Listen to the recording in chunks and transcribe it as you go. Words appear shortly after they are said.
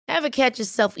Ever catch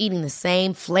yourself eating the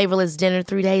same flavorless dinner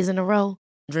 3 days in a row?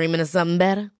 Dreaming of something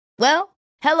better? Well,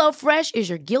 HelloFresh is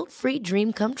your guilt-free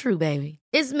dream come true, baby.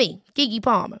 It's me, Keke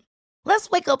Palmer. Let's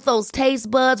wake up those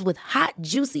taste buds with hot,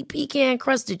 juicy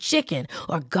pecan-crusted chicken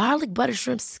or garlic butter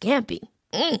shrimp scampi.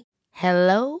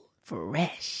 Hello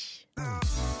Fresh.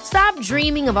 Stop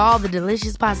dreaming of all the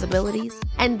delicious possibilities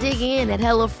and dig in at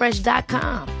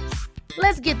HelloFresh.com.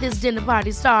 Let's get this dinner party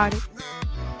started.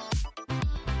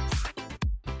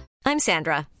 I'm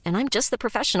Sandra, and I'm just the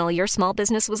professional your small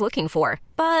business was looking for.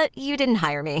 But you didn't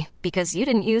hire me because you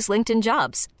didn't use LinkedIn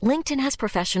Jobs. LinkedIn has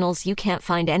professionals you can't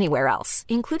find anywhere else,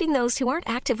 including those who aren't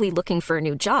actively looking for a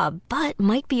new job, but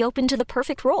might be open to the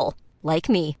perfect role, like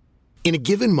me. In a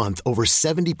given month, over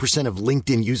 70% of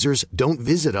LinkedIn users don't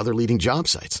visit other leading job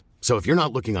sites. So if you're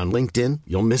not looking on LinkedIn,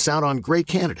 you'll miss out on great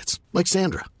candidates like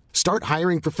Sandra. Start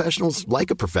hiring professionals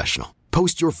like a professional.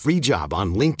 Post your free job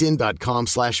on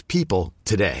linkedin.com/people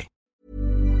today.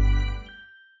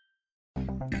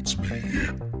 It's me,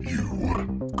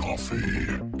 you, coffee,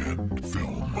 and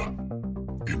film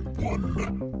in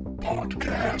one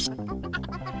podcast.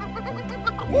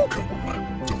 Welcome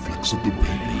to Flicks of the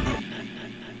Bean.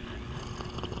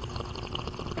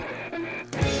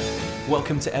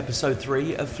 Welcome to episode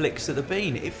 3 of Flicks of the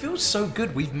Bean. It feels so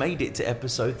good we've made it to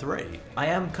episode 3. I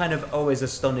am kind of always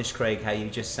astonished, Craig, how you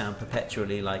just sound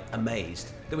perpetually,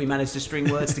 amazed that we managed to string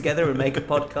words together and make a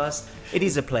podcast. It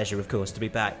is a pleasure, of course, to be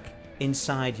back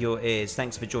inside your ears.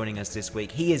 Thanks for joining us this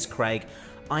week. He is Craig.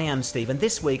 I am Steve. And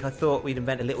this week I thought we'd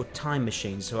invent a little time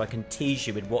machine so I can tease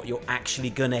you with what you're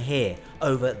actually going to hear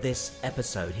over this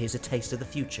episode. Here's a taste of the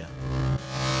future.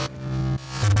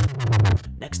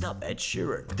 Next up, Ed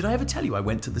Sheeran. Did I ever tell you I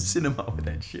went to the cinema with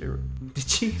Ed Sheeran?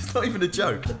 Did you? It's not even a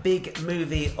joke. The big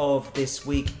movie of this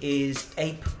week is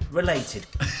ape-related.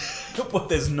 Well,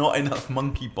 there's not enough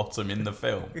monkey bottom in the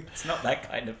film. It's not that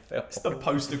kind of film. It's the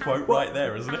poster quote right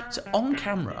there, isn't it? So on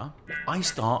camera, I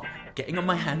start getting on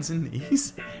my hands and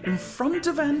knees in front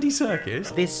of Andy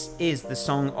Serkis. This is the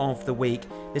song of the week.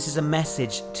 This is a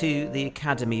message to the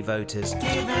Academy voters. Give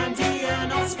Andy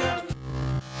an Oscar.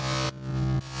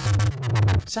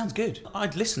 Sounds good.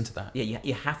 I'd listen to that. Yeah,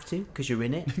 you have to, because you're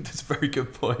in it. That's a very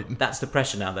good point. That's the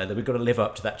pressure now, though, that we've got to live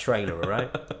up to that trailer, all right?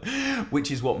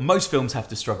 Which is what most films have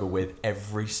to struggle with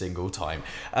every single time.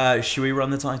 Should we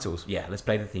run the titles? Yeah, let's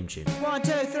play the theme tune. 1,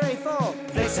 2, 3, 4.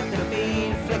 Flicks at the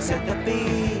bean, flicks at the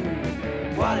bean.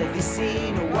 What have you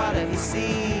seen, or what have you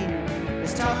seen?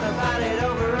 Let's talk about it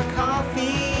over a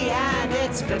coffee. And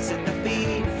it's flicks at the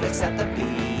bean, flicks at the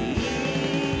bean.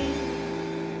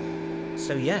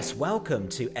 So yes, welcome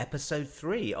to episode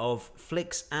 3 of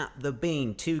Flicks at the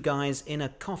Bean. Two guys in a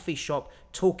coffee shop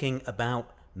talking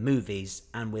about movies,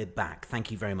 and we're back. Thank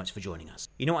you very much for joining us.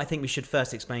 You know what I think we should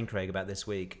first explain, Craig, about this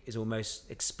week is almost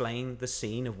explain the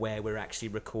scene of where we're actually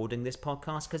recording this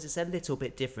podcast, because it's a little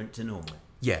bit different to normal.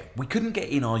 Yeah, we couldn't get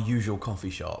in our usual coffee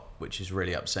shop, which is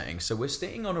really upsetting. So we're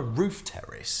sitting on a roof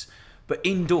terrace, but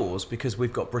indoors because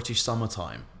we've got British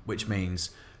summertime, which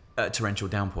means torrential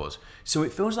downpours. So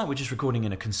it feels like we're just recording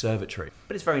in a conservatory.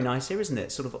 But it's very nice here, isn't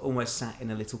it? Sort of almost sat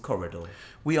in a little corridor.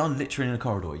 We are literally in a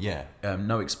corridor, yeah.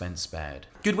 No expense spared.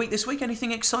 Good week this week?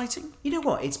 Anything exciting? You know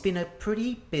what? It's been a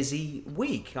pretty busy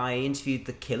week. I interviewed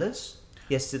the Killers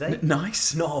yesterday.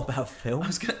 Nice. Not about film.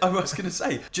 I was gonna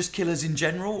say, just Killers in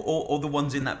general, or the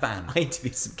ones in that band? I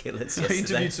interviewed some Killers yesterday. I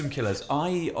interviewed some Killers.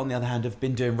 I, on the other hand, have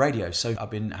been doing radio, so I've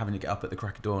been having to get up at the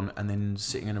crack of dawn and then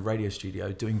sitting in a radio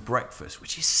studio doing breakfast,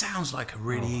 which sounds like a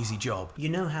really easy job. You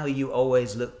know how you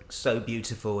always look so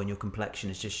beautiful and your complexion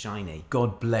is just shiny?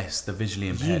 God bless the visually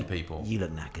impaired people. You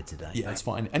look knackered today. Yeah, that's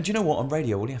fine. And do you know what? On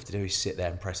radio, all you have to do is sit there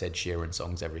and press Ed Sheeran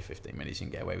songs every 15 minutes. You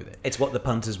can get away with it. It's what the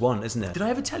punters want, isn't it? Did I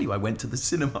ever tell you I went to the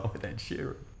cinema with Ed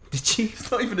Sheeran? Did you? It's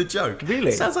not even a joke.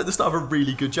 Really? It sounds like the start of a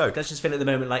really good joke. Let's just feel at the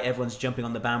moment like everyone's jumping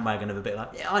on the bandwagon of a bit like,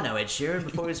 yeah, I know Ed Sheeran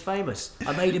before he was famous.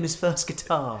 I made him his first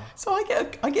guitar. So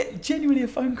I get genuinely a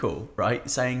phone call, right,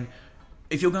 saying,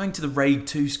 if you're going to the Raid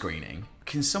 2 screening,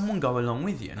 can someone go along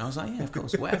with you? And I was like, yeah, of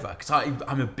course, whatever. Because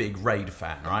I'm a big Raid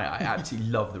fan, right? I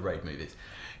absolutely love the Raid movies.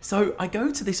 So I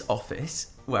go to this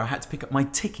office where I had to pick up my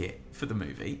ticket for the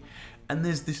movie, and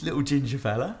there's this little ginger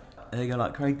fella. And they go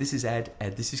like, Craig, this is Ed.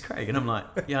 Ed, this is Craig. And I'm like,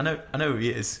 yeah, I know who he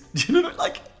is. Do you know,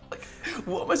 like,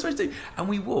 what am I supposed to do? And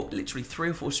we walked literally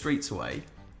 3 or 4 streets away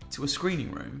to a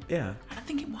screening room. Yeah. And I'm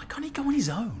thinking, why can't he go on his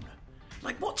own?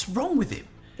 Like, what's wrong with him?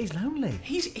 He's lonely.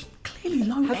 He's clearly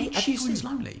lonely. Have you seen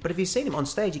lonely. But have you seen him on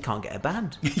stage? He can't get a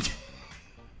band.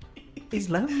 He's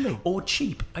lonely. Or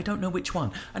cheap. I don't know which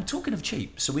one. And talking of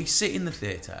cheap, so we sit in the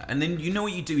theatre, and then you know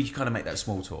what you do? You kind of make that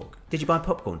small talk. Did you buy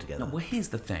popcorn together? No, well, here's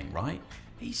the thing, right?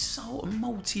 He's so a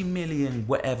multi-million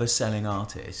whatever selling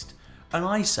artist. And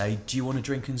I say, do you want a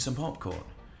drink and some popcorn?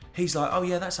 He's like, oh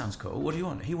yeah, that sounds cool. What do you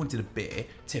want? He wanted a beer.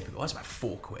 Typical. That's about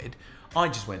 £4. I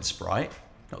just went Sprite.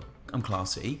 I'm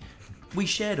classy. We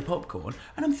shared a popcorn.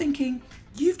 And I'm thinking,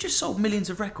 you've just sold millions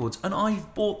of records and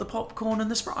I've bought the popcorn and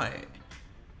the Sprite.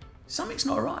 Something's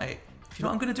not right. Do you know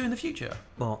what I'm going to do in the future?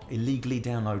 What? Illegally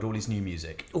download all his new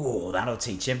music. Oh, that'll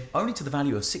teach him. Only to the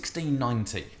value of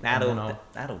 $16.90.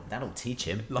 That'll teach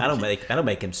him. Like That'll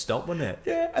make him stop, won't it?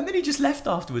 Yeah, and then he just left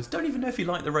afterwards. Don't even know if he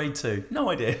liked the Raid 2. No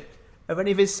idea. Are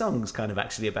any of his songs kind of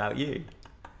actually about you?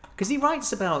 Because he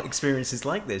writes about experiences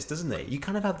like this, doesn't he? You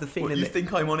kind of have the feeling What, you that...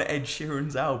 think I'm on Ed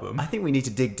Sheeran's album? I think we need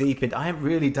to dig deep into... I haven't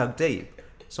really dug deep.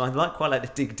 So I'd quite like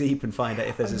to dig deep and find out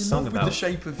if there's a song about... The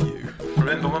Shape of You.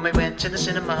 Remember when we went to the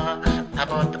cinema? I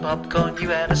bought the popcorn, you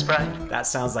had a Sprite. That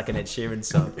sounds like an Ed Sheeran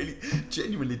song. It really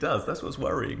genuinely does. That's what's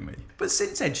worrying me. But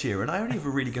since Ed Sheeran, I only ever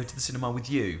really go to the cinema with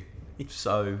you.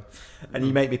 So... And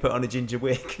you make me put on a ginger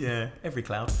wig. Yeah, every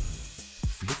cloud.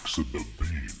 Flicks of the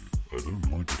Bean. I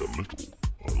don't like it a little.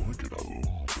 I like it a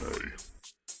lot, eh?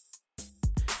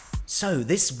 So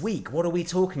this week, what are we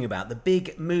talking about? The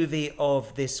big movie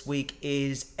of this week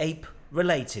is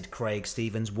ape-related. Craig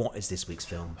Stevens, what is this week's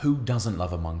film? Who doesn't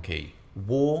love a monkey?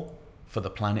 War for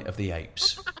the Planet of the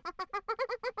Apes.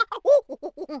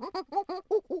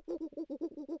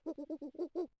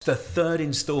 The third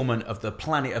instalment of the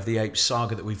Planet of the Apes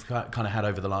saga that we've kind of had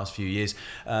over the last few years.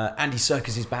 Andy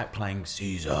Serkis is back playing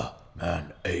Caesar,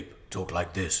 man, ape, talk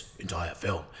like this, entire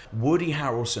film. Woody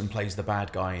Harrelson plays the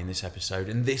bad guy in this episode,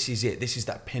 and this is it. This is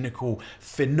that pinnacle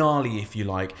finale, if you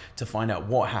like, to find out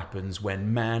what happens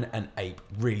when man and ape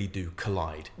really do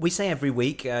collide. We say every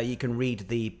week you can read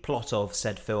the plot of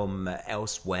said film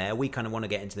elsewhere. We kind of want to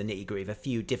get into the nitty-gritty of a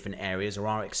few different areas or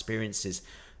our experiences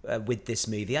with this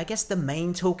movie. I guess the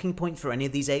main talking point for any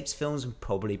of these apes films, and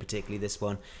probably particularly this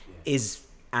one, is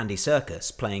Andy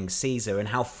Serkis playing Caesar and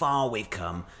how far we've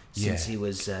come since he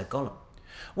was Gollum.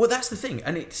 Well, that's the thing,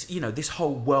 and it's, you know, this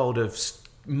whole world of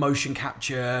motion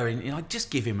capture, and, you know, just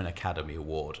give him an Academy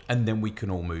Award, and then we can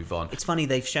all move on. It's funny,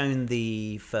 they've shown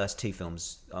the first two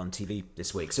films on TV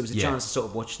this week, so it was a chance to sort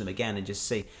of watch them again and just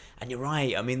see. And you're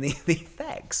right, I mean, the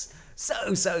effects,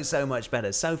 so much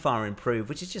better, so far improved,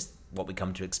 which is just what we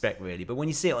come to expect, really. But when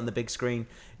you see it on the big screen,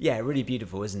 yeah, really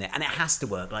beautiful, isn't it? And it has to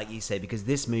work, like you say, because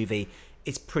this movie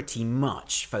is pretty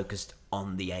much focused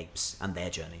on the apes and their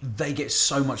journey. They get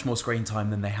so much more screen time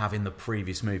than they have in the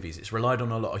previous movies. It's relied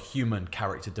on a lot of human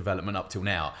character development up till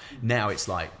now. Now it's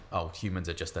like, oh, humans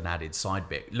are just an added side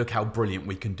bit. Look how brilliant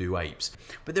we can do apes.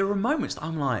 But there are moments that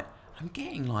I'm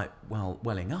getting like,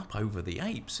 welling up over the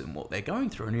apes and what they're going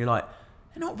through. And you're like,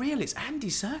 they're not real. It's Andy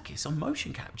Serkis on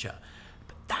motion capture.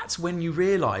 But that's when you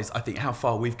realise, I think, how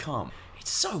far we've come.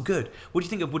 It's so good. What do you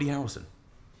think of Woody Harrelson?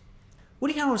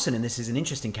 Woody Harrelson in this is an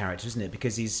interesting character, isn't it?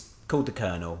 Because he's called the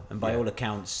Colonel, and by all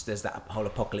accounts, there's that whole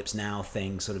apocalypse now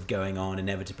thing sort of going on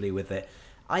inevitably with it.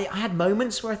 I had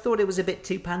moments where I thought it was a bit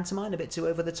too pantomime, a bit too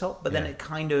over the top, but then it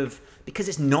kind of, because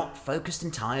it's not focused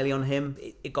entirely on him,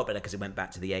 it got better because it went back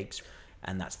to the apes.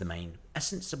 And that's the main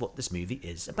essence of what this movie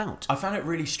is about. I found it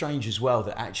really strange as well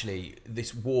that actually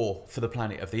this war for the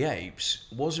Planet of the Apes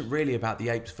wasn't really about the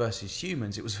apes versus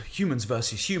humans. It was humans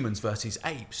versus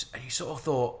apes. And you sort of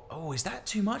thought, oh, is that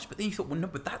too much? But then you thought, well, no,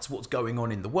 but that's what's going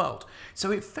on in the world. So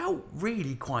it felt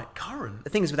really quite current. The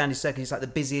thing is with Andy Serkis, he's like the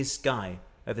busiest guy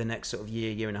over the next sort of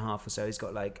year and a half or so. He's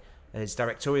got like his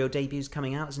directorial debuts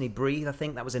coming out, isn't he? Breathe, I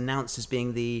think that was announced as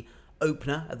being the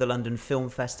opener at the London Film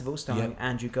Festival, starring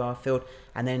Andrew Garfield,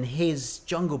 and then his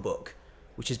Jungle Book,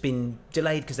 which has been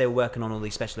delayed because they were working on all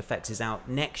these special effects, is out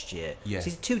next year. So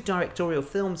he's two directorial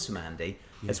films from Andy,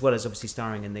 as well as obviously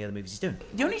starring in the other movies he's doing.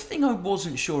 The only thing I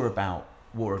wasn't sure about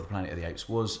War of the Planet of the Apes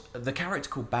was the character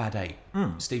called Bad Ape,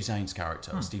 Steve Zahn's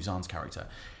character, or Steve Zahn's character.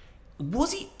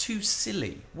 Was he too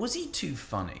silly? Was he too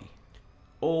funny?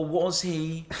 Or was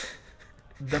he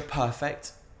the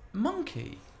perfect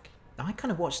monkey? I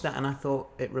kind of watched that and I thought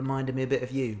it reminded me a bit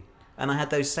of you. And I had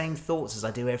those same thoughts as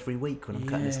I do every week when I'm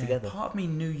cutting this together. Part of me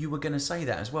knew you were going to say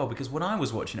that as well, because when I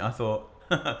was watching it, I thought,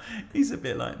 he's a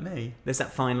bit like me. There's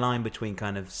that fine line between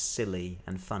kind of silly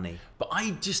and funny. But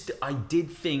I did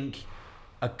think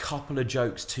a couple of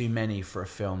jokes too many for a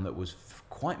film that was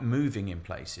quite moving in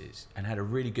places and had a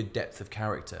really good depth of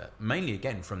character, mainly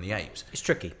again from the apes. It's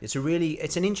tricky. It's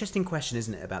an interesting question,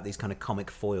 isn't it, about these kind of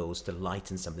comic foils to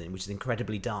lighten something which is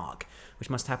incredibly dark, which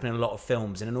must happen in a lot of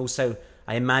films. And also,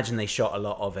 I imagine they shot a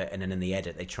lot of it, and then in the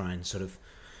edit they try and sort of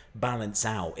balance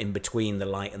out in between the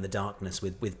light and the darkness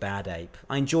with Bad Ape.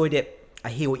 I enjoyed it. I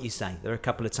hear what you say. There are a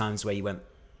couple of times where you went,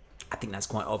 I think that's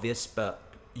quite obvious, but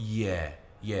Yeah.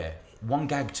 One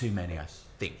gag too many, I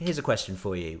think. Here's a question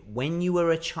for you. When you were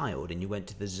a child and you went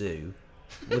to the zoo,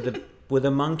 were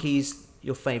the monkeys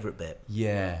your favourite bit?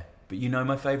 Yeah, but you know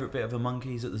my favourite bit of the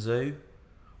monkeys at the zoo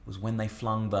was when they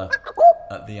flung the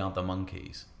at the other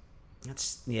monkeys.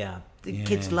 That's The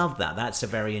kids love that. That's a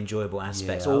very enjoyable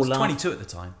aspect. I was 22 at the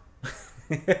time.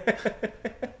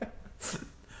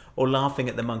 Or laughing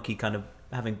at the monkey kind of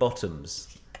having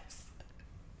bottoms.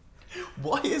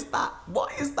 Why is that?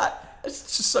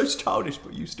 It's just so childish,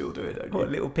 but you still do it, don't you? What,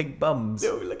 little pig bums?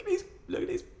 No, look at these.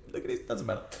 Doesn't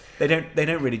matter. They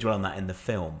don't really dwell on that in the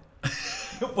film.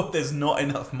 Well, there's not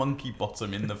enough monkey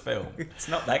bottom in the film. It's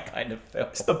not that kind of film.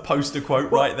 It's the poster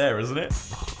quote right there, isn't it?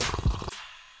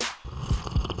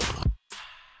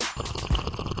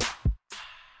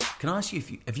 Can I ask you,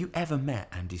 have you ever met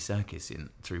Andy Serkis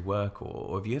through work,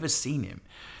 or have you ever seen him?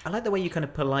 I like the way you kind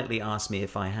of politely asked me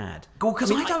if I had. Well,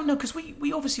 because I don't know, because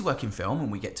we obviously work in film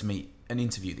and we get to meet and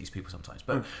interview these people sometimes.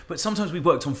 But sometimes we've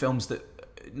worked on films that,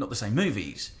 not the same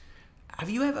movies.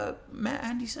 Have you ever met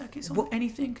Andy Serkis on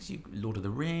anything? Because Lord of the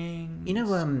Rings.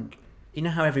 You know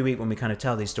how every week when we kind of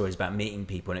tell these stories about meeting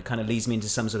people, and it kind of leads me into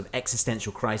some sort of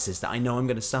existential crisis that I know I'm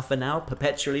going to suffer now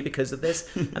perpetually because of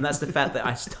this, and that's the fact that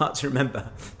I start to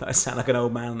remember that I sound like an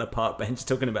old man on a park bench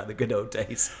talking about the good old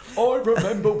days. I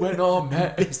remember when I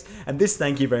met this,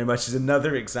 thank you very much, is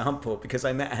another example, because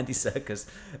I met Andy Serkis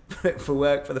for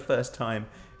work for the first time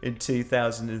in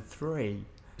 2003.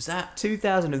 Was that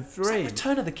 2003? Was that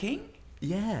Return of the King?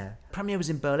 Yeah. Premiere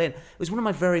was in Berlin. It was one of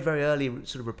my very, very early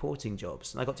sort of reporting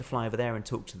jobs, and I got to fly over there and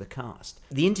talk to the cast.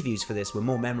 The interviews for this were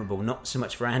more memorable, not so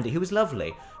much for Andy, who was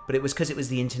lovely, but it was because it was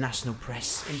the international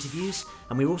press interviews,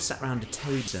 and we were all sat around a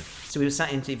table. So we were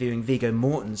sat interviewing Viggo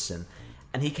Mortensen,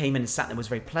 and he came in and sat there, was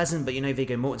very pleasant, but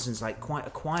Viggo Mortensen's like quite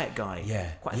a quiet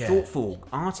guy. Quite a thoughtful,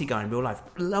 arty guy in real life.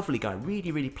 Lovely guy,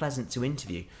 really, really pleasant to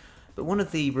interview. But one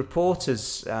of the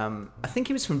reporters, I think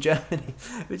he was from Germany,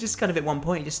 but just kind of at one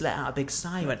point he just let out a big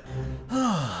sigh. He went,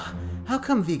 how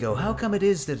come, Viggo? How come it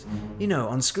is that,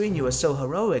 on screen you are so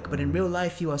heroic, but in real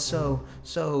life you are so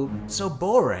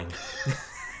boring?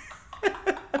 And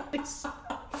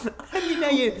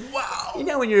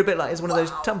when you're a bit like, it's one of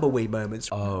those tumbleweed moments.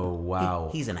 Oh,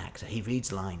 wow. He's an actor. He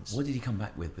reads lines. What did he come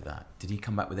back with that? Did he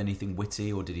come back with anything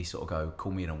witty, or did he sort of go,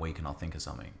 call me in a week and I'll think of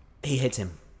something? He hit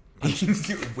him.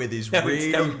 With his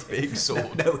really big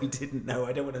sword. No, he didn't. No,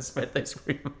 I don't want to spread those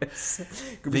rumours.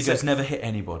 Viggo's never hit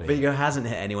anybody. Viggo hasn't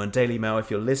hit anyone. Daily Mail, if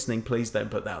you're listening, please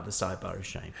don't put that on the sidebar of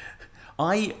shame.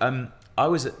 I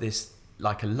was at this,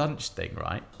 like a lunch thing,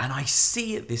 right? And I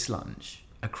see at this lunch,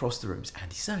 across the rooms,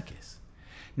 Andy Serkis.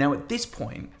 Now, at this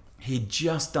point, he'd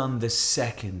just done the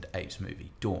second Apes movie,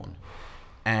 Dawn.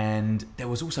 And there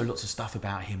was also lots of stuff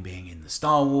about him being in the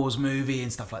Star Wars movie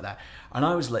and stuff like that. And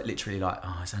I was literally like,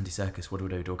 it's Andy Serkis, what do I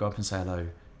do? Do I go up and say hello?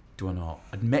 Do I not?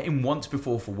 I'd met him once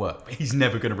before for work, but he's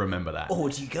never going to remember that. Or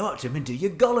do you go up to him and do your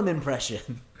Gollum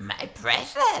impression? My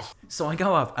precious! So I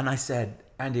go up and I said,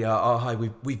 Andy, hi,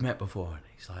 we've met before. And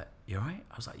he's like, you all right?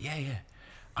 I was like, yeah.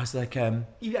 I was like,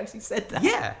 You actually said that?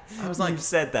 Yeah. I was like, you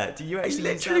said that. Do you actually he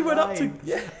literally went up to...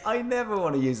 Yeah. I never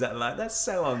want to use that line. That's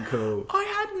so uncool. I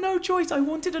had no choice. I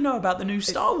wanted to know about the new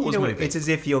Star Wars movie. It's as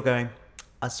if you're going,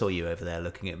 I saw you over there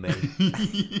looking at me.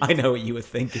 I know what you were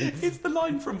thinking. It's the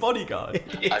line from Bodyguard.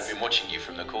 I've been watching you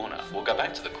from the corner. We'll go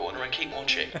back to the corner and keep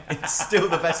watching. It's still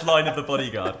the best line of the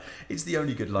Bodyguard. It's the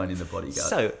only good line in the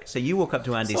Bodyguard. So you walk up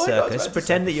to Andy Serkis,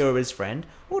 pretend that you're his friend.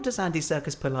 What does Andy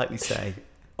Serkis politely say?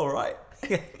 All right.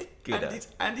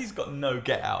 Andy's got no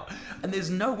get out, and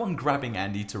there's no one grabbing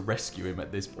Andy to rescue him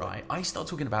at this point. I start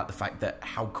talking about the fact that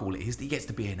how cool it is that he gets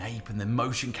to be an ape and the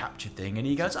motion capture thing, and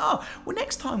he goes,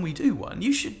 next time we do one,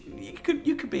 you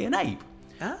could be an ape.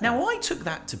 Now I took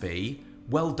that to be,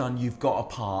 well done, you've got a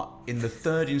part in the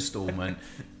third instalment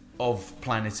of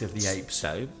Planet of the Apes.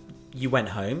 So you went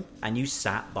home and you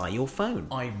sat by your phone.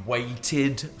 I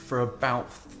waited for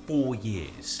about 4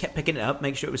 years. Kept picking it up,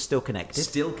 make sure it was still connected.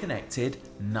 Still connected,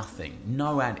 nothing.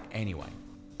 No ad anyway.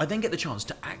 I then get the chance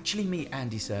to actually meet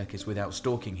Andy Serkis without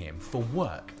stalking him for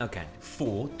work. Okay.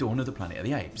 For Dawn of the Planet of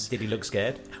the Apes. Did he look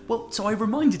scared? Well, so I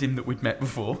reminded him that we'd met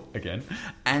before, again,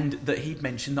 and that he'd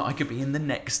mentioned that I could be in the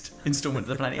next instalment of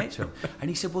the Planet of the Apes film. And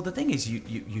he said, well, the thing is,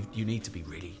 you need to be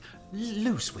really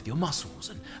loose with your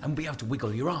muscles and be able to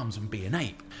wiggle your arms and be an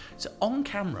ape. So on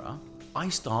camera, I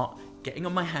start getting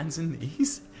on my hands and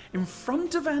knees in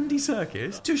front of Andy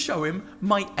Serkis to show him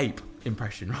my ape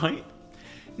impression, right?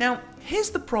 Now, here's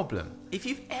the problem. If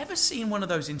you've ever seen one of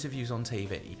those interviews on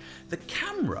TV, the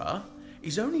camera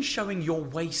is only showing your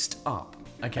waist up,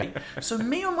 okay? So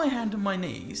me on my hand and my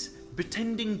knees,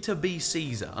 pretending to be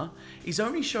Caesar, is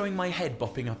only showing my head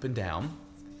bopping up and down.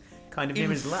 kind of near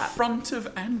his lap. In front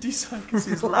of Andy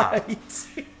Serkis's lap.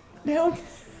 Now,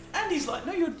 Andy's like,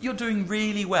 no, you're doing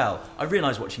really well. I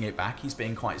realise watching it back, he's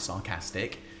being quite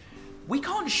sarcastic. We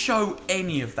can't show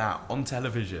any of that on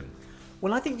television.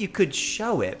 Well, I think you could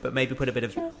show it, but maybe put a bit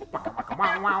of music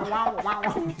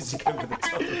over the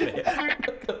top of it.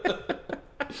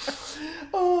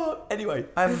 Anyway,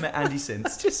 I haven't met Andy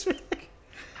since.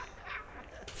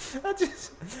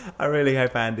 I really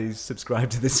hope Andy's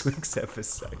subscribed to this week's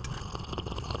episode.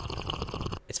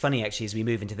 It's funny, actually, as we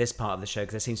move into this part of the show,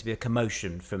 because there seems to be a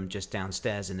commotion from just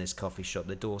downstairs in this coffee shop.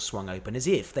 The door swung open as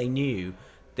if they knew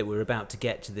that we're about to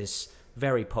get to this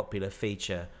very popular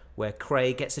feature where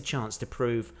Craig gets a chance to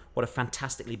prove what a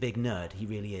fantastically big nerd he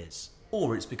really is.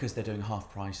 Or it's because they're doing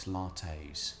half-price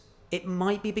lattes. It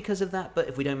might be because of that, but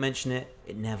if we don't mention it,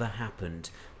 it never happened.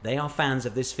 They are fans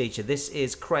of this feature. This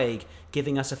is Craig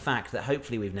giving us a fact that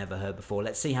hopefully we've never heard before.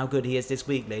 Let's see how good he is this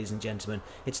week, ladies and gentlemen.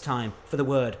 It's time for the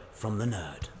word from the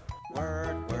nerd.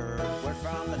 Word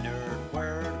from the nerd.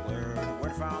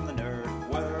 Word from the nerd.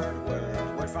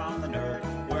 Word from the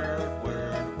nerd.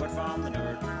 Word from the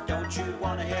nerd. Don't you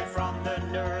want to hear from the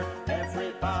nerd?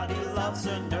 Everybody loves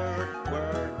a nerd.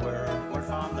 Word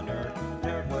from the nerd.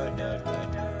 Nerd.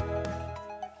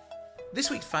 This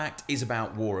week's fact is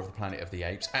about War of the Planet of the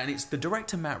Apes, and it's the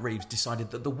director Matt Reeves decided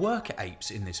that the worker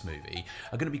apes in this movie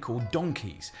are going to be called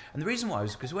donkeys. And the reason why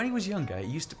was because when he was younger, he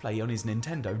used to play on his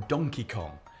Nintendo Donkey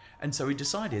Kong. And so he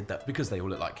decided that because they all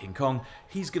look like King Kong,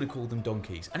 he's going to call them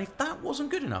donkeys. And if that wasn't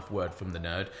good enough, word from the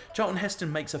nerd, Charlton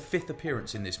Heston makes a 5th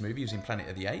appearance in this movie using Planet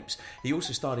of the Apes. He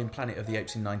also starred in Planet of the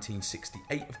Apes in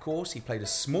 1968, of course. He played a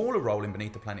smaller role in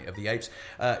Beneath the Planet of the Apes.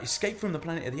 Escape from the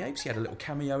Planet of the Apes, he had a little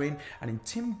cameo in. And in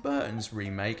Tim Burton's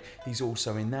remake, he's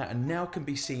also in that, and now can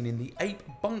be seen in The Ape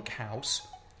Bunkhouse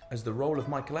as the role of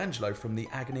Michelangelo from The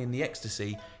Agony and the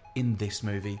Ecstasy in this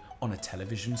movie on a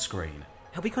television screen.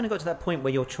 Have we kind of got to that point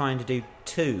where you're trying to do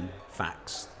 2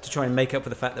 facts to try and make up for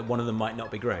the fact that one of them might not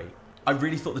be great? I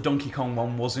really thought the Donkey Kong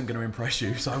one wasn't going to impress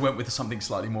you, so I went with something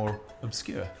slightly more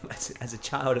obscure. As a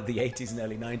child of the 80s and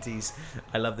early 90s,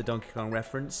 I love the Donkey Kong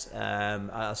reference.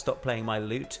 I'll stop playing my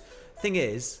lute. Thing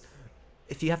is,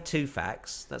 if you have 2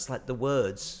 facts, that's like the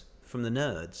words from the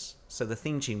nerds, so the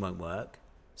theme tune won't work.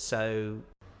 So...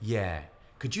 yeah.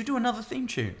 Could you do another theme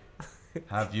tune?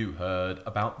 Have you heard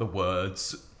about the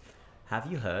words... Have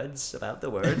you heard about the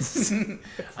words?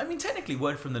 I mean, technically,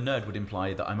 word from the nerd would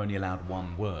imply that I'm only allowed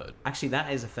 1 word. Actually,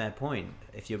 that is a fair point,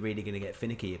 if you're really going to get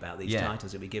finicky about these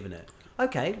titles that we're given it.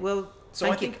 Okay, well,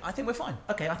 so I think we're fine.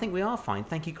 Okay, I think we are fine.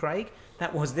 Thank you, Craig.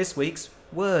 That was this week's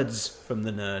Words from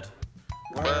the Nerd.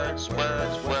 Words.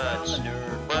 Words. Words.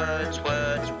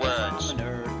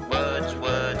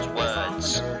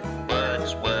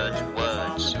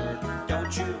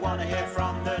 Don't you want to hear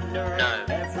from the nerd? No.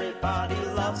 Everybody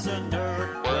loves a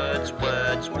nerd. Words.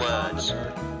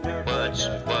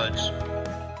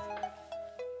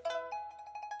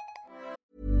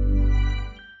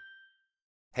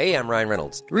 Hey, I'm Ryan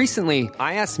Reynolds. Recently,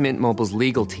 I asked Mint Mobile's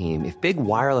legal team if big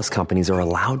wireless companies are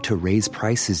allowed to raise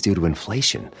prices due to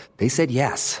inflation. They said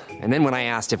yes. And then when I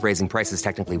asked if raising prices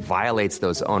technically violates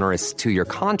those onerous 2-year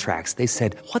contracts, they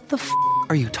said, "What the f***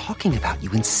 are you talking about,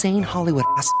 you insane Hollywood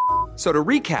ass f- So to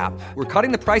recap, we're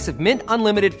cutting the price of Mint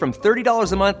Unlimited from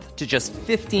 $30 a month to just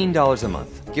 $15 a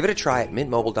month. Give it a try at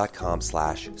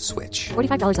mintmobile.com/switch.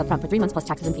 $45 up front for 3 months plus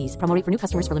taxes and fees. Promo rate for new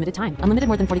customers for limited time. Unlimited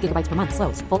more than 40 gigabytes per month.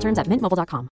 Slows full terms at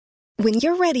mintmobile.com. When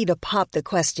you're ready to pop the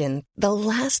question, the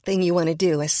last thing you want to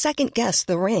do is second-guess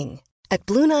the ring. At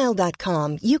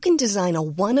BlueNile.com, you can design a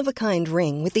one-of-a-kind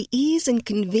ring with the ease and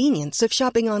convenience of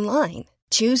shopping online.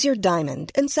 Choose your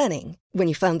diamond and setting. When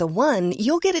you find the one,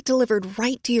 you'll get it delivered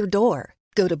right to your door.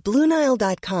 Go to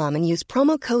BlueNile.com and use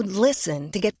promo code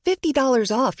LISTEN to get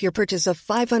 $50 off your purchase of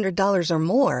 $500 or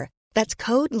more. That's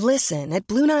code LISTEN at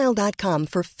BlueNile.com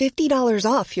for $50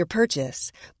 off your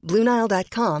purchase.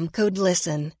 BlueNile.com, code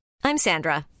LISTEN. I'm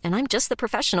Sandra, and I'm just the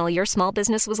professional your small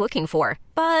business was looking for.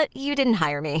 But you didn't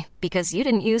hire me because you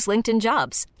didn't use LinkedIn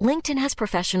Jobs. LinkedIn has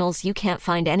professionals you can't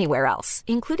find anywhere else,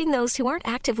 including those who aren't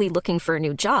actively looking for a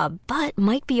new job, but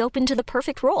might be open to the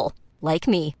perfect role, like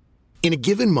me. In a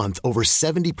given month, over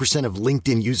 70% of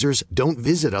LinkedIn users don't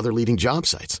visit other leading job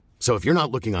sites. So if you're not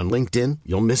looking on LinkedIn,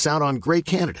 you'll miss out on great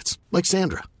candidates like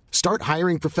Sandra. Start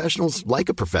hiring professionals like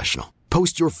a professional.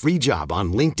 Post your free job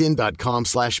on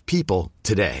linkedin.com/people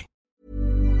today.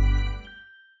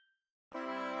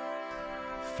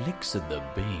 Flicks of the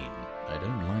bean. I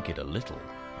don't like it a little.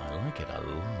 I like it a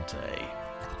latte.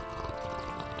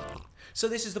 So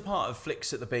this is the part of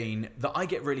Flicks at the Bean that I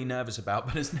get really nervous about,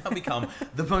 but has now become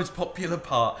the most popular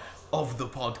part of the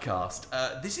podcast.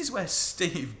 This is where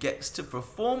Steve gets to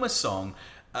perform a song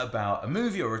about a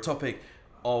movie or a topic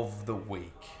of the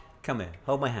week. Come here,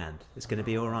 hold my hand. It's going to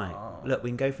be all right. Look, we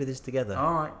can go through this together.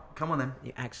 All right, come on then.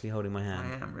 You're actually holding my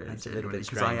hand. I am really. That's a little bit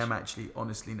because strange. I am actually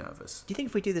honestly nervous. Do you think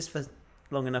if we do this for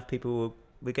long enough, people will...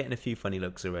 We're getting a few funny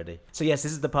looks already. So yes,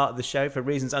 this is the part of the show, for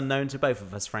reasons unknown to both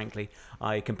of us, frankly,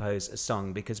 I compose a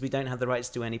song because we don't have the rights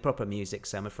to any proper music,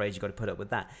 so I'm afraid you've got to put up with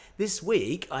that. This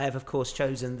week, I have, of course,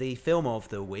 chosen the film of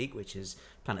the week, which is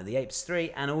Planet of the Apes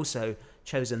 3, and also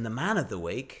chosen the man of the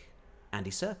week, Andy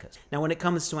Serkis. Now, when it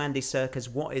comes to Andy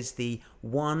Serkis, what is the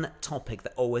one topic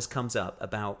that always comes up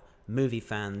about movie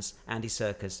fans, Andy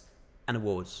Serkis, and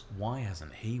awards? Why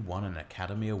hasn't he won an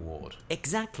Academy Award?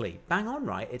 Exactly. Bang on,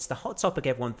 right? It's the hot topic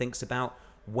everyone thinks about.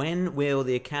 When will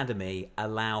the Academy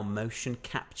allow motion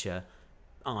capture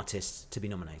artists to be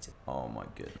nominated? Oh my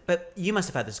goodness. But you must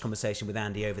have had this conversation with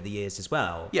Andy over the years as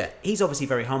well. Yeah. He's obviously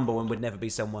very humble and would never be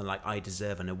someone like, I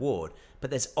deserve an award. But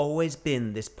there's always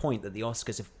been this point that the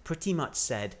Oscars have pretty much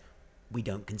said, we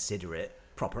don't consider it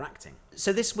proper acting.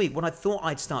 So this week, what I thought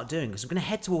I'd start doing, because we're going to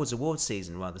head towards awards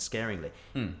season rather scaringly,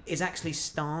 is actually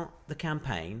start the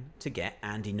campaign to get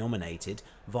Andy nominated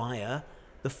via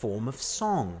the form of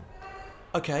song.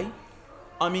 Okay,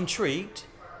 I'm intrigued,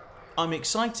 I'm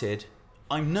excited,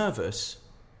 I'm nervous.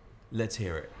 Let's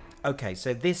hear it. Okay,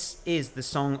 so this is the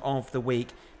song of the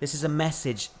week. This is a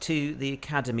message to the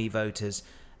Academy voters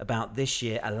about this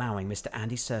year allowing Mr.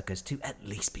 Andy Serkis to at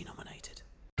least be nominated.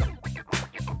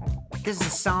 This is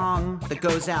a song that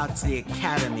goes out to the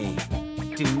Academy.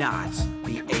 Do not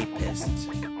be apists.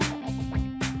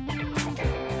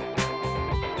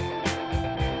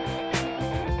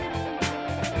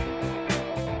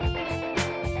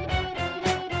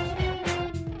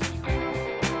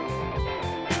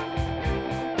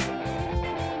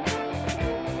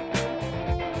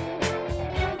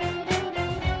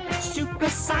 Super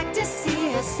psyched to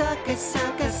see a circus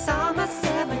summer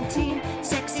 17.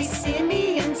 Sexy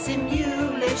simian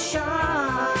simulation.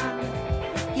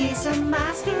 He's a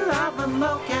master of a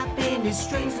mocap in his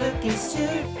strange looking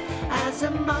suit. As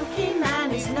a monkey man,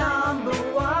 he's number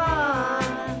one.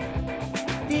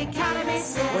 The Academy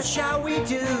says, what shall we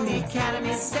do? The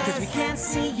Academy says, because we can't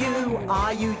see you.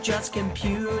 Are you just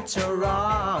computer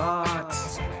art?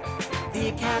 The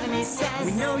Academy says,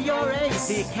 we know your ace.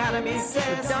 The Academy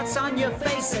says, the dots on your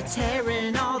face are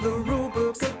tearing all the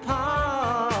rulebook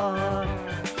apart.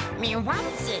 Me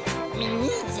wants it, me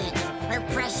needs it. Her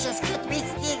precious could be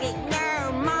steal it.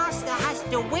 No, master has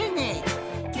to win it.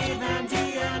 Give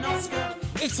Andy an Oscar.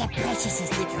 It's a precious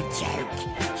little joke.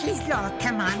 He's Lord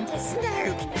Commander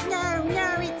Snoke. No,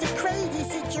 it's a crazy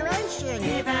situation.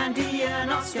 Give Andy an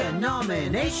Oscar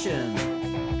nomination.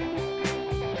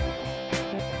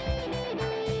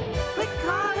 We're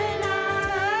calling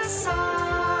out a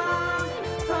song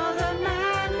for the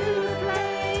man who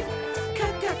played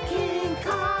King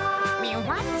Kong. Me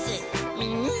wants it, me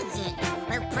needs it.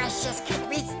 Her precious could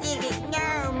be steal it.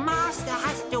 No, master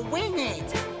has to win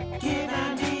it. Give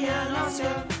Andy an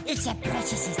Oscar. It's a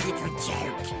precious little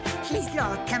joke. He's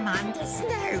Lord Commander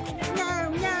Snoke.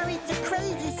 No, it's a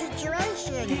crazy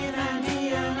situation. Give Andy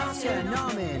an Oscar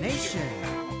nomination.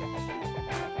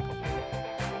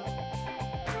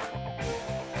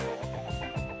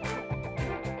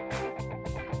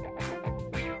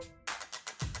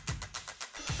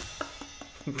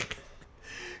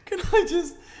 Can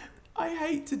I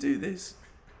hate to do this,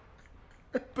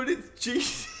 but it's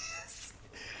genius.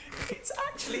 It's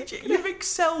actually, you've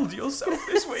excelled yourself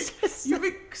this week. You've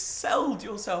excelled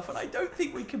yourself, and I don't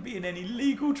think we can be in any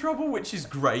legal trouble, which is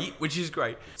great.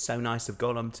 So nice of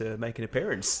Gollum to make an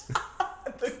appearance.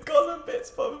 The Gollum bit's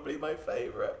probably my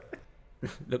favourite.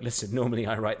 Look, listen, normally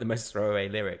I write the most throwaway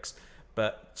lyrics,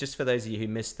 but just for those of you who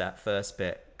missed that first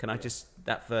bit, can I just,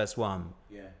 that verse one?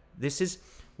 Yeah. This is,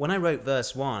 when I wrote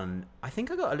verse one, I think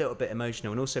I got a little bit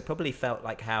emotional and also probably felt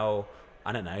like how,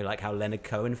 I don't know, like how Leonard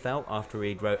Cohen felt after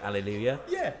he wrote Alleluia.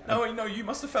 Yeah, no, you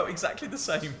must have felt exactly the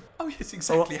same. Oh, yes,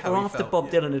 exactly how he felt. Or after Bob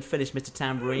Dylan had finished Mr.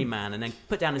 Tambourine Man and then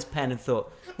put down his pen and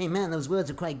thought, hey man, those words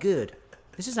are quite good.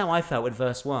 This is how I felt with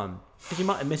verse one. Because you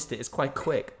might have missed it, it's quite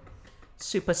quick.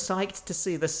 Super psyched to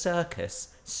see the circus.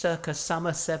 Circa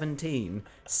Summer 17.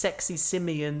 Sexy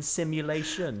Simeon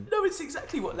Simulation. No, it's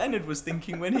exactly what Leonard was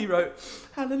thinking when he wrote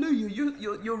Hallelujah.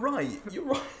 You're right. You're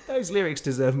right. Those lyrics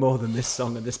deserve more than this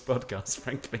song and this podcast,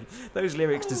 frankly. Those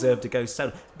lyrics deserve to go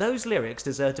solo. Those lyrics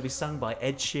deserve to be sung by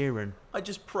Ed Sheeran. I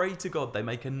just pray to God they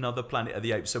make another Planet of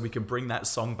the Apes so we can bring that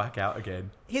song back out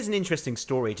again. Here's an interesting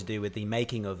story to do with the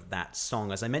making of that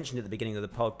song. As I mentioned at the beginning of the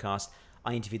podcast,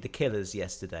 I interviewed the Killers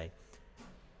yesterday.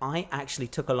 I actually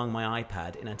took along my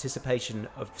iPad in anticipation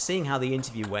of seeing how the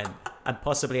interview went and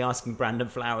possibly asking Brandon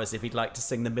Flowers if he'd like to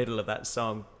sing the middle of that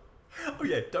song. Oh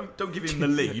yeah, don't give him the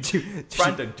lead.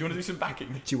 Brandon, do you want to do some backing?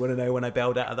 Do you want to know when I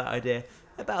bailed out of that idea?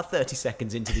 About 30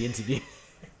 seconds into the interview.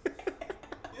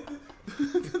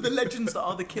 The legends that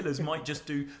are the Killers might just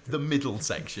do the middle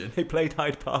section. They played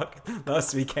Hyde Park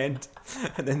last weekend,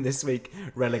 and then this week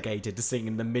relegated to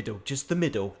singing the middle, just the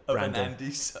middle, Brandon. Of an Andy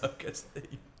Serkis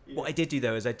theme. What I did do,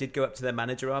 though, is I did go up to their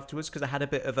manager afterwards because I had a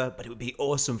bit of but it would be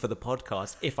awesome for the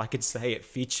podcast if I could say it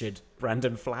featured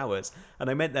Brandon Flowers. And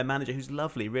I met their manager, who's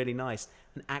lovely, really nice,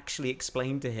 and actually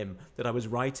explained to him that I was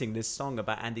writing this song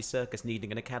about Andy Serkis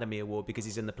needing an Academy Award because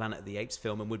he's in the Planet of the Apes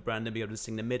film, and would Brandon be able to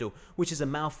sing the middle, which is a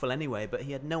mouthful anyway, but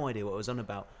he had no idea what I was on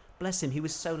about. Bless him, he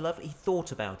was so lovely. He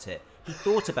thought about it.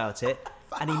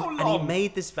 and he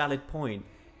made this valid point.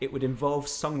 It would involve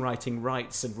songwriting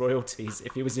rights and royalties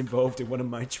if he was involved in one of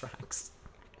my tracks.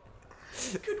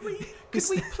 Could we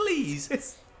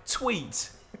please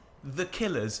tweet the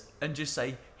Killers and just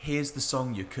say, here's the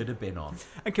song you could have been on?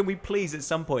 And can we please at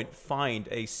some point find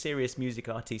a serious music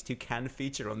artist who can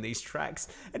feature on these tracks?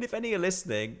 And if any are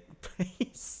listening,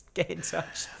 please get in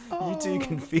touch. You too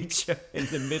can feature in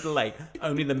the middle eight.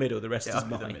 Only the middle, the rest is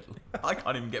mine. I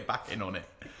can't even get back in on it.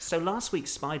 So last week's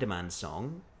Spider-Man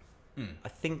song, I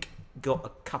think, got a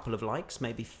couple of likes,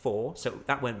 maybe 4. So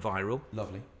that went viral.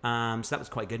 Lovely. So that was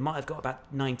quite good. Might have got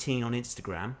about 19 on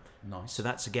Instagram. Nice. So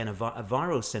that's, again, a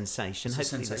viral sensation.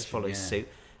 Hopefully this follows suit.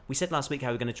 We said last week how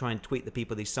we were going to try and tweet the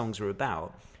people these songs are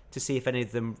about to see if any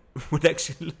of them would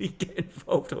actually get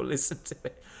involved or listen to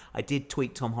it. I did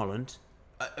tweet Tom Holland.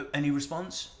 Any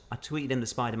response? I tweeted him the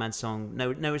Spider-Man song.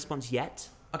 No response yet.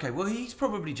 Okay, well, he's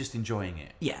probably just enjoying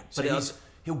it. Yeah. So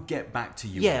he'll get back to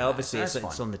you. Yeah, obviously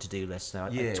it's on the to-do list. So I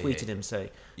tweeted him, so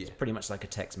Yeah. It's pretty much like a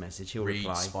text message. He'll read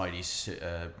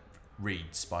reply. Read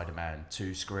Spider-Man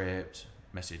 2 script,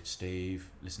 message Steve,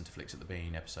 listen to Flicks at the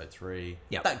Bean, episode 3.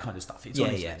 Yep. That kind of stuff. It's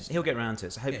on his list. He'll get around to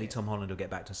it. So hopefully Tom Holland will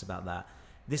get back to us about that.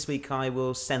 This week I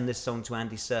will send this song to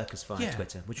Andy Serkis via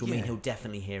Twitter, which will mean he'll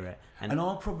definitely hear it. And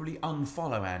I'll probably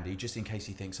unfollow Andy just in case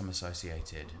he thinks I'm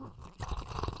associated.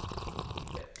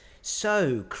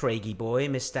 So, Craigie boy,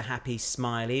 Mr. Happy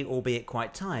Smiley, albeit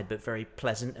quite tired, but very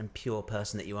pleasant and pure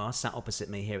person that you are, sat opposite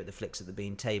me here at the Flicks at the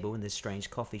Bean table in this strange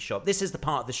coffee shop. This is the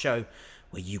part of the show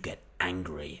where you get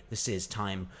angry. This is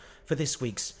time for this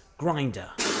week's Grinder.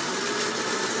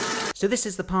 So this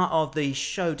is the part of the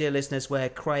show, dear listeners, where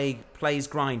Craig plays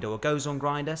Grinder or goes on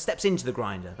Grinder, steps into the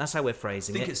Grinder. That's how we're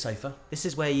phrasing it. I think it's safer. This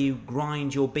is where you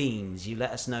grind your beans. You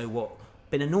let us know what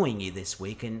been annoying you this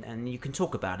week, and you can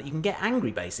talk about it. You can get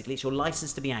angry, basically. It's your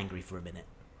license to be angry for a minute.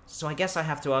 So I guess I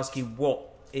have to ask you,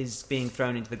 what is being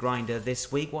thrown into the Grinder this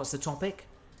week? What's the topic?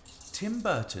 Tim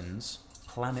Burton's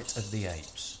Planet of the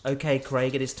Apes. Okay,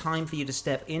 Craig, it is time for you to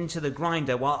step into the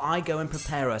Grinder while I go and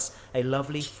prepare us a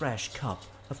lovely, fresh cup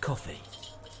of coffee.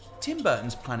 Tim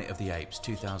Burton's Planet of the Apes,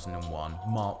 2001,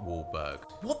 Mark Wahlberg.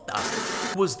 What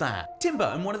the was that? Tim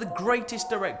Burton, one of the greatest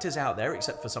directors out there,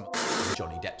 except for some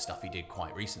Johnny Depp stuff he did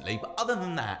quite recently. But other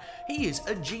than that, he is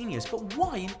a genius. But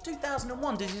why in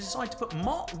 2001 did he decide to put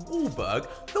Mark Wahlberg,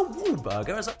 the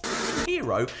Wahlburger, as a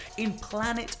hero in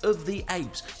Planet of the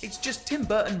Apes? It's just Tim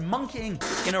Burton monkeying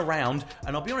around,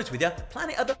 and I'll be honest with you,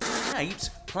 Planet of the Apes,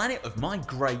 Planet of my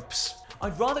grapes.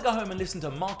 I'd rather go home and listen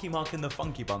to Marky Mark and the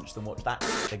Funky Bunch than watch that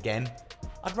again.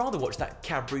 I'd rather watch that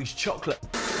Cadbury's chocolate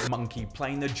monkey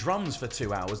playing the drums for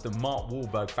 2 hours than Mark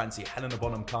Wahlberg fancy Helena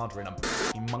Bonham Carter in a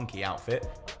monkey outfit.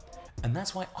 And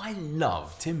that's why I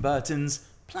love Tim Burton's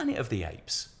Planet of the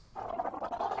Apes.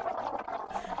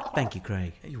 Thank you,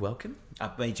 Craig. You're welcome.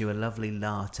 I've made you a lovely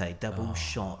latte, double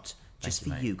shot, just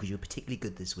for you, because you're particularly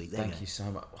good this week. Thank you so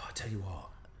much. Oh, I tell you what,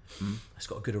 it's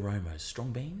got a good aroma.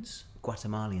 Strong beans?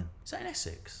 Guatemalan. Is that in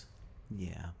Essex?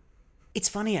 Yeah. It's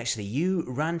funny, actually, you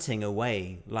ranting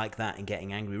away like that and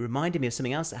getting angry reminded me of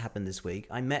something else that happened this week.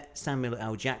 I met Samuel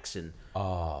L. Jackson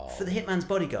for The Hitman's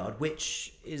Bodyguard,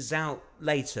 which is out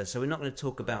later, so we're not going to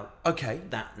talk about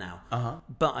that now.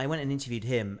 But I went and interviewed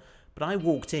him, but I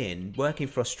walked in, working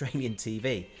for Australian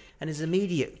TV, and his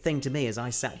immediate thing to me as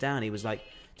I sat down, he was like,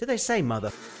 "Do they say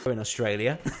mother in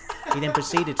Australia?" He then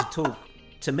proceeded to talk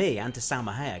to me and to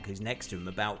Salma Hayek, who's next to him,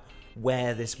 about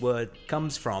where this word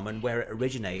comes from and where it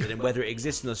originated and whether it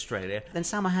exists in Australia. Then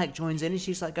Salma Hayek joins in and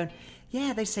she's like going,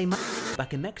 yeah, they say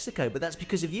back in Mexico, but that's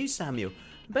because of you, Samuel.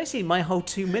 Basically, my whole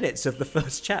 2 minutes of the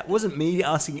first chat wasn't me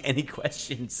asking any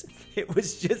questions. It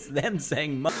was just them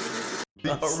saying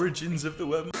the origins of the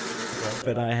word.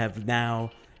 But I have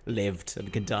now lived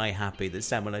and can die happy that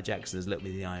Samuel L. Jackson has looked me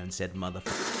in the eye and said,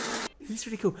 motherfucker. It's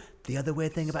really cool. The other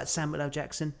weird thing about Samuel L.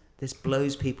 Jackson, this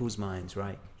blows people's minds,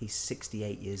 right? He's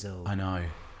 68 years old. I know.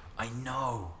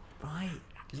 Right.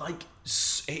 Like,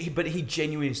 but he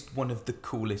genuinely is one of the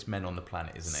coolest men on the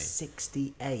planet, isn't he?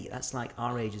 68. That's like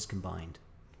our ages combined.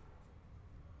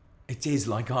 It is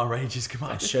like our ages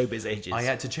combined. Showbiz ages. I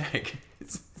had to check.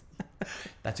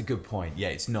 That's a good point. Yeah,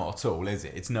 it's not at all, is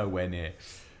it? It's nowhere near.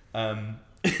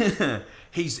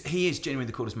 He is genuinely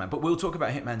the coolest man. But we'll talk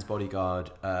about Hitman's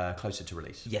Bodyguard closer to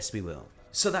release. Yes, we will.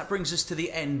 So that brings us to the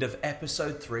end of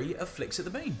episode 3 of Flicks at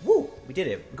the Bean. Woo! We did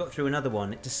it. We got through another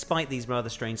one, despite these rather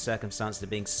strange circumstances of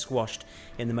being squashed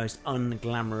in the most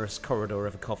unglamorous corridor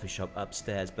of a coffee shop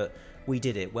upstairs. But we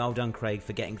did it. Well done, Craig,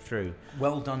 for getting through.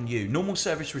 Well done, you. Normal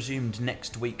service resumed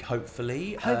next week,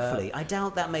 hopefully. Hopefully. I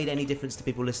doubt that made any difference to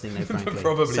people listening, though, frankly.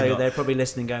 Probably so not. They're probably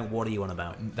listening going, what are you on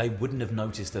about? They wouldn't have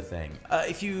noticed a thing.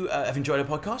 If you have enjoyed our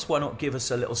podcast, why not give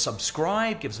us a little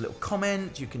subscribe, give us a little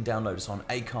comment. You can download us on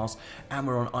Acast, and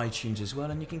we're on iTunes as well,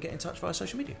 and you can get in touch via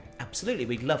social media. Absolutely.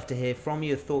 We'd love to hear from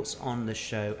you, thoughts on the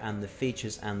show and the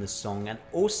features and the song, and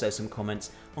also some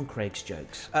comments on Craig's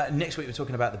jokes. Next week, we're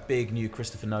talking about the big new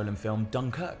Christopher Nolan film,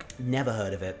 Dunkirk. Never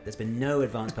heard of it. There's been no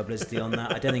advance publicity on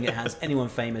that. I don't think it has anyone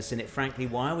famous in it. Frankly,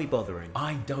 why are we bothering?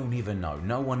 I don't even know.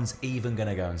 No one's even going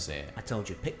to go and see it. I told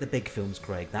you, pick the big films,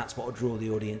 Craig. That's what will draw the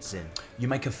audience in. You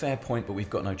make a fair point, but we've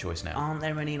got no choice now. Aren't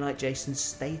there any like Jason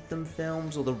Statham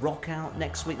films or The Rock out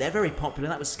next week? They're very popular.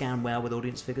 That would scan well with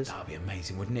audience figures. That would be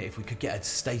amazing, wouldn't it? If we could get a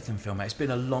Statham film out. It's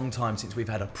been a long time since we've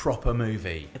had a proper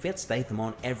movie. If we had Statham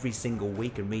on every single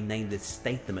week and renamed this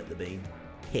Statham at the Bean,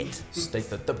 hit.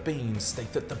 Statham at the Bean,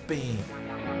 Statham at the Bean.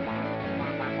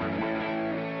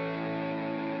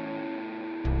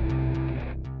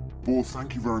 Well,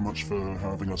 thank you very much for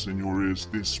having us in your ears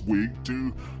this week.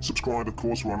 Do subscribe, of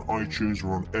course. We're on iTunes,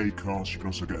 we're on Acast. You can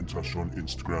also get in touch on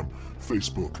Instagram,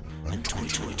 Facebook, and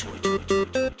Twitter.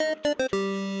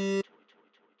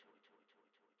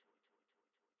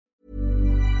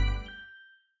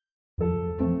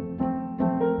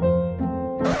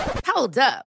 Hold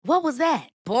up. What was that?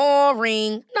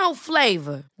 Boring. No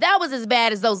flavor. That was as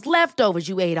bad as those leftovers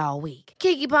you ate all week.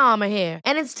 Keke Palmer here,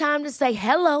 and it's time to say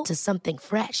hello to something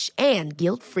fresh and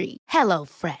guilt-free. Hello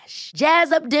Fresh.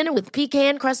 Jazz up dinner with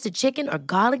pecan-crusted chicken or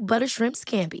garlic butter shrimp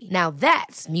scampi. Now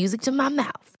that's music to my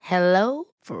mouth. Hello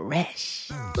Fresh.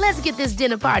 Let's get this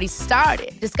dinner party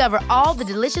started. Discover all the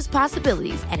delicious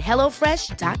possibilities at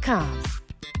hellofresh.com.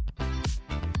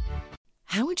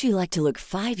 How would you like to look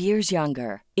 5 years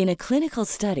younger? In a clinical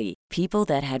study, people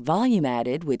that had volume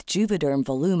added with Juvederm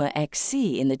Voluma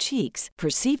XC in the cheeks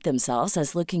perceived themselves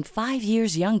as looking 5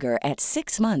 years younger at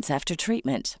 6 months after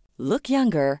treatment. Look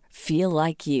younger, feel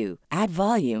like you. Add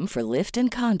volume for lift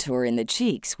and contour in the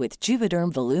cheeks with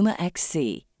Juvederm Voluma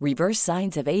XC. Reverse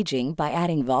signs of aging by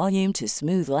adding volume to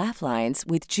smooth laugh lines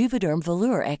with Juvederm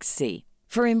Volure XC.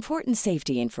 For important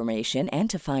safety information and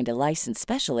to find a licensed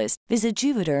specialist, visit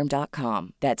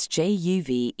Juvederm.com. That's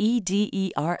JUVEDERM.com.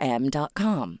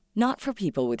 Not for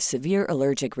people with severe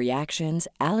allergic reactions,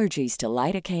 allergies to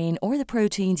lidocaine, or the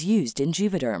proteins used in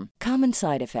Juvederm. Common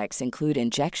side effects include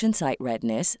injection site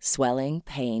redness, swelling,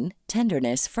 pain,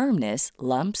 tenderness, firmness,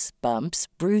 lumps, bumps,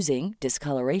 bruising,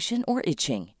 discoloration, or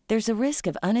itching. There's a risk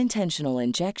of unintentional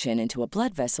injection into a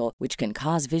blood vessel, which can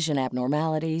cause vision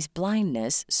abnormalities,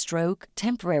 blindness, stroke,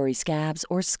 temporary scabs,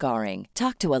 or scarring.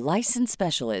 Talk to a licensed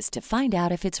specialist to find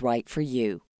out if it's right for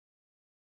you.